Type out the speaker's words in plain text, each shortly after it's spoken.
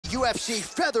UFC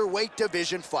featherweight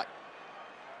division fight.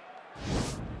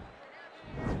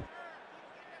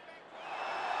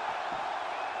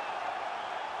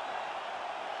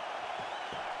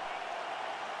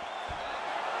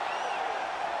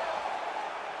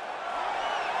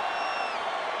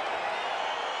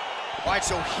 All right,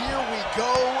 so here we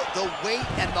go. The weight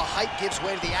and the height gives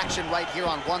way to the action right here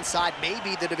on one side.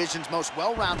 Maybe the division's most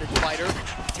well-rounded fighter,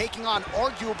 taking on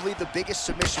arguably the biggest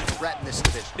submission threat in this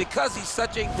division. Because he's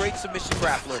such a great submission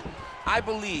grappler, I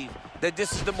believe that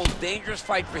this is the most dangerous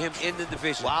fight for him in the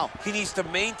division. Wow. He needs to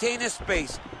maintain his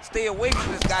space, stay away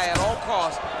from this guy at all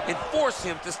costs, and force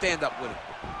him to stand up with him.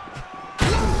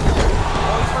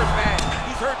 Oh, he's hurt bad.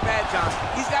 He's hurt bad, John.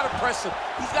 He's got to press him.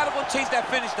 He's got to go chase that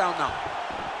finish down now.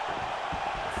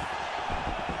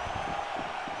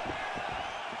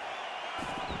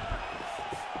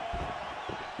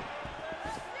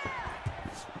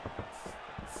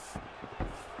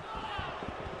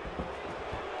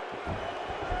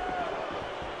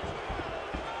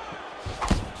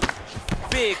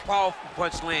 Big, powerful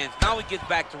punch lands. Now he gets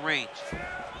back to range.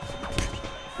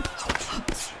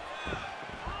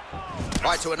 All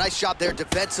right, so a nice job there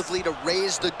defensively to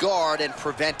raise the guard and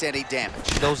prevent any damage.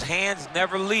 Those hands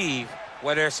never leave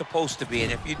where they're supposed to be,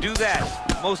 and if you do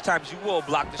that, most times you will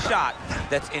block the shot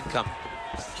that's incoming.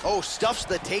 Oh, stuffs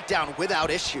the takedown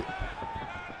without issue.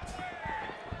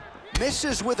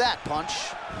 Misses with that punch.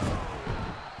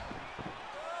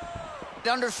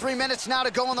 Under 3 minutes now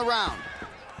to go in the round.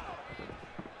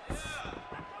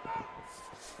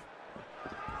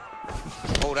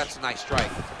 Oh, that's a nice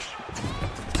strike.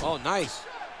 Oh, nice.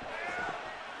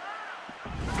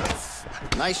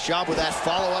 Nice job with that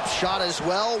follow-up shot as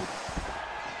well.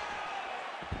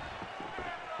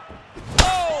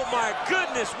 Oh, my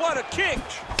goodness, what a kick.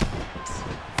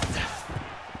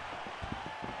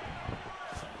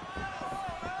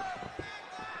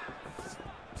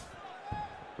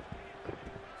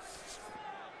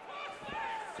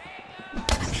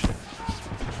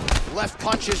 Left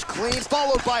punch is clean,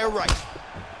 followed by a right.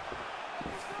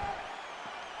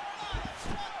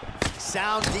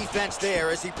 Sound defense there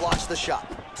as he blocks the shot.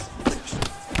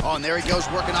 Oh, and there he goes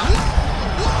working on it.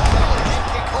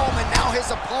 Kick home, and now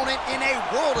his opponent in a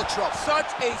world of trouble.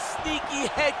 Such a sneaky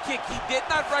head kick. He did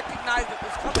not recognize it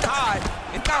was coming high,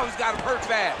 and now he's got him hurt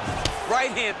bad.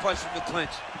 Right hand punch from the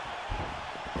clinch.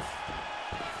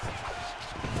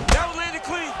 That was landed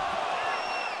clean.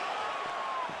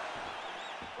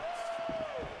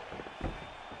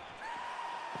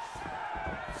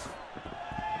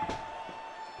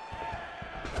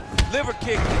 Liver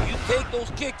kick, if you take those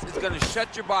kicks, it's gonna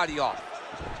shut your body off.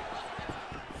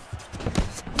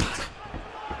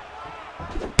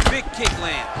 Big kick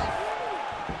lands.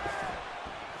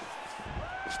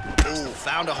 Ooh,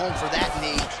 found a home for that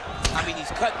knee. I mean,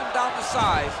 he's cutting them down to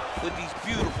size with these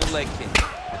beautiful leg kicks.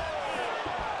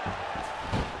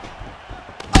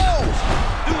 Oh!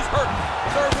 Dude's hurt.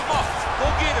 Serve him up. Go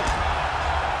get him.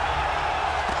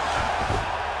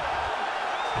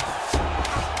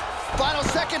 Final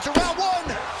seconds of round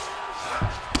one.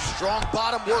 Strong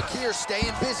bottom work here,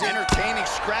 staying busy. Entertaining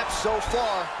scraps so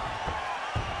far.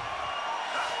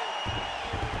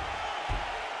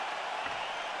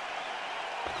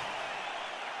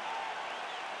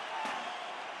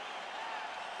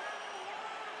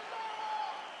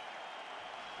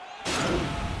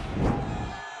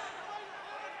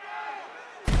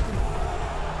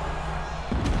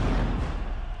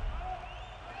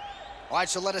 All right,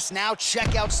 so let us now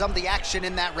check out some of the action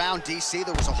in that round, DC.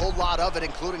 There was a whole lot of it,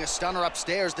 including a stunner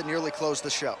upstairs that nearly closed the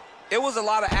show. It was a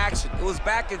lot of action. It was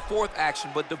back and forth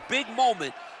action, but the big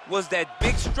moment was that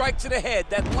big strike to the head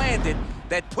that landed,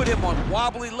 that put him on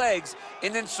wobbly legs,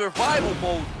 and in survival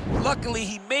mode, luckily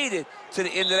he made it to the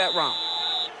end of that round.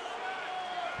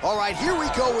 All right, here we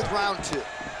go with round two.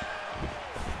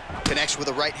 Connects with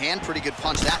a right hand, pretty good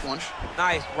punch, that one.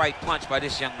 Nice right punch by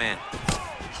this young man.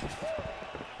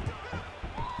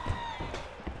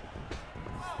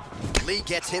 Lee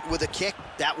gets hit with a kick.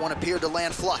 That one appeared to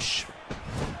land flush.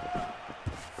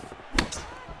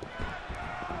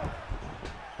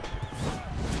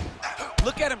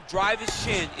 Look at him drive his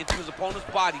shin into his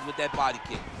opponent's body with that body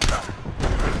kick.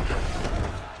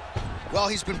 Well,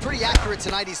 he's been pretty accurate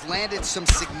tonight. He's landed some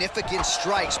significant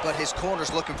strikes, but his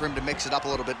corner's looking for him to mix it up a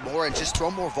little bit more and just throw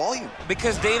more volume.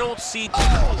 Because they don't see...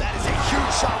 Oh, that is a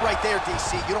huge shot right there,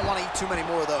 DC. You don't want to eat too many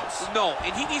more of those. No,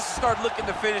 and he needs to start looking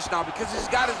to finish now because he's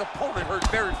got his opponent hurt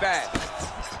very bad.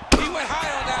 He went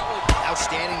high on that one.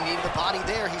 Outstanding knee to the body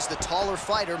there. He's the taller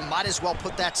fighter. Might as well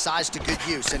put that size to good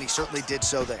use, and he certainly did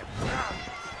so there.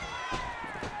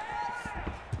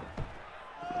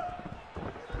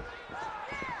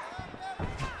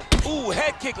 Ooh,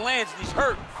 head kick lands and he's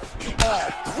hurt.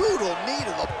 Oh, brutal knee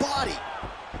to the body.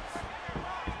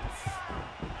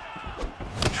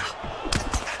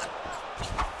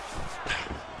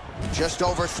 Just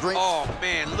over 3. Oh,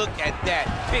 man, look at that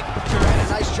picture. And a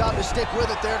nice job to stick with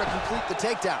it there to complete the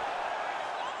takedown.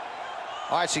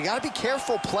 All right, so you got to be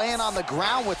careful playing on the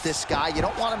ground with this guy. You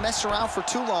don't want to mess around for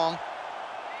too long.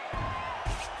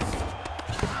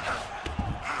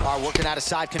 All right, working out of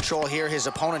side control here. His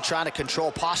opponent trying to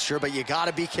control posture, but you got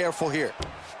to be careful here.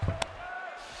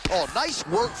 Oh, nice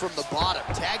work from the bottom.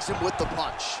 Tags him with the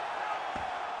punch.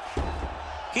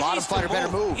 Bottom fighter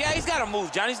better move. Yeah, he's got to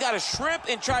move, John. He's got to shrimp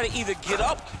and try to either get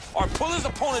up or pull his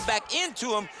opponent back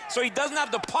into him so he doesn't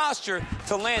have the posture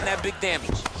to land that big damage.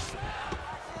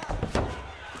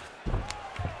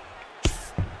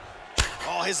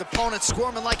 Oh, his opponent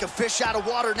squirming like a fish out of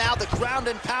water now. The ground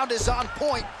and pound is on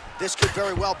point. This could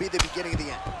very well be the beginning of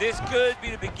the end. This could be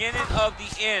the beginning of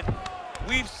the end.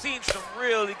 We've seen some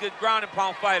really good ground and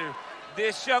pound fighters.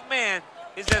 This young man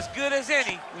is as good as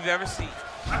any we've ever seen.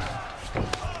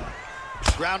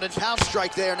 Ground and pound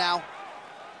strike there now.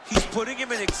 He's putting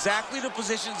him in exactly the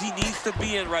positions he needs to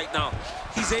be in right now.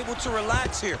 He's able to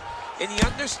relax here. And he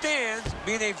understands,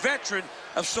 being a veteran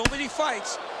of so many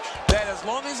fights, that as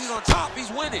long as he's on top, he's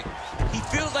winning. He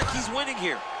feels like he's winning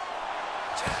here.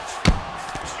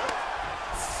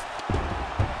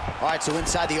 All right, so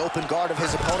inside the open guard of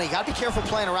his opponent. You got to be careful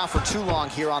playing around for too long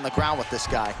here on the ground with this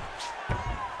guy.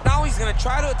 Now he's going to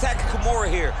try to attack Kimura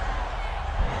here.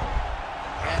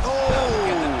 And,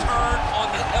 Get the turn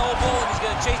on the elbow, and he's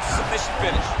going to chase the submission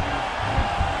finish.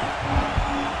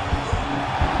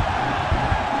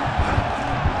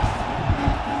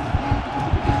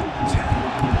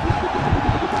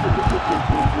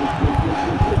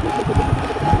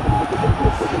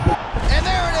 And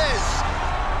there it is.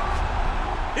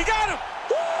 He got him.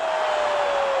 Woo!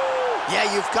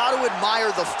 Yeah, you've got to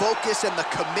admire the focus and the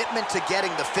commitment to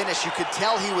getting the finish. You could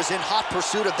tell he was in hot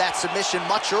pursuit of that submission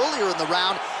much earlier in the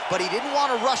round, but he didn't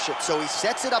want to rush it, so he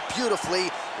sets it up beautifully,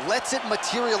 lets it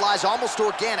materialize almost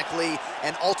organically,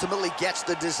 and ultimately gets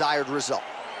the desired result.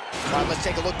 All right, let's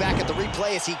take a look back at the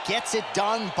replay as he gets it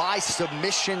done by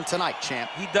submission tonight, champ.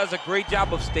 He does a great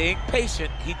job of staying patient.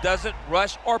 He doesn't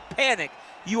rush or panic.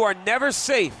 You are never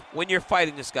safe when you're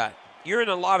fighting this guy. You're in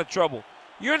a lot of trouble.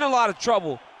 You're in a lot of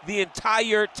trouble the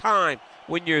entire time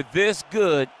when you're this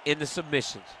good in the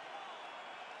submissions.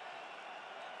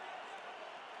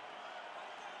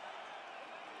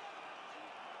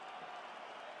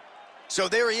 So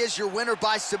there he is, your winner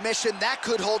by submission. That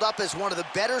could hold up as one of the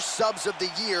better subs of the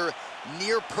year.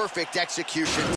 Near perfect execution.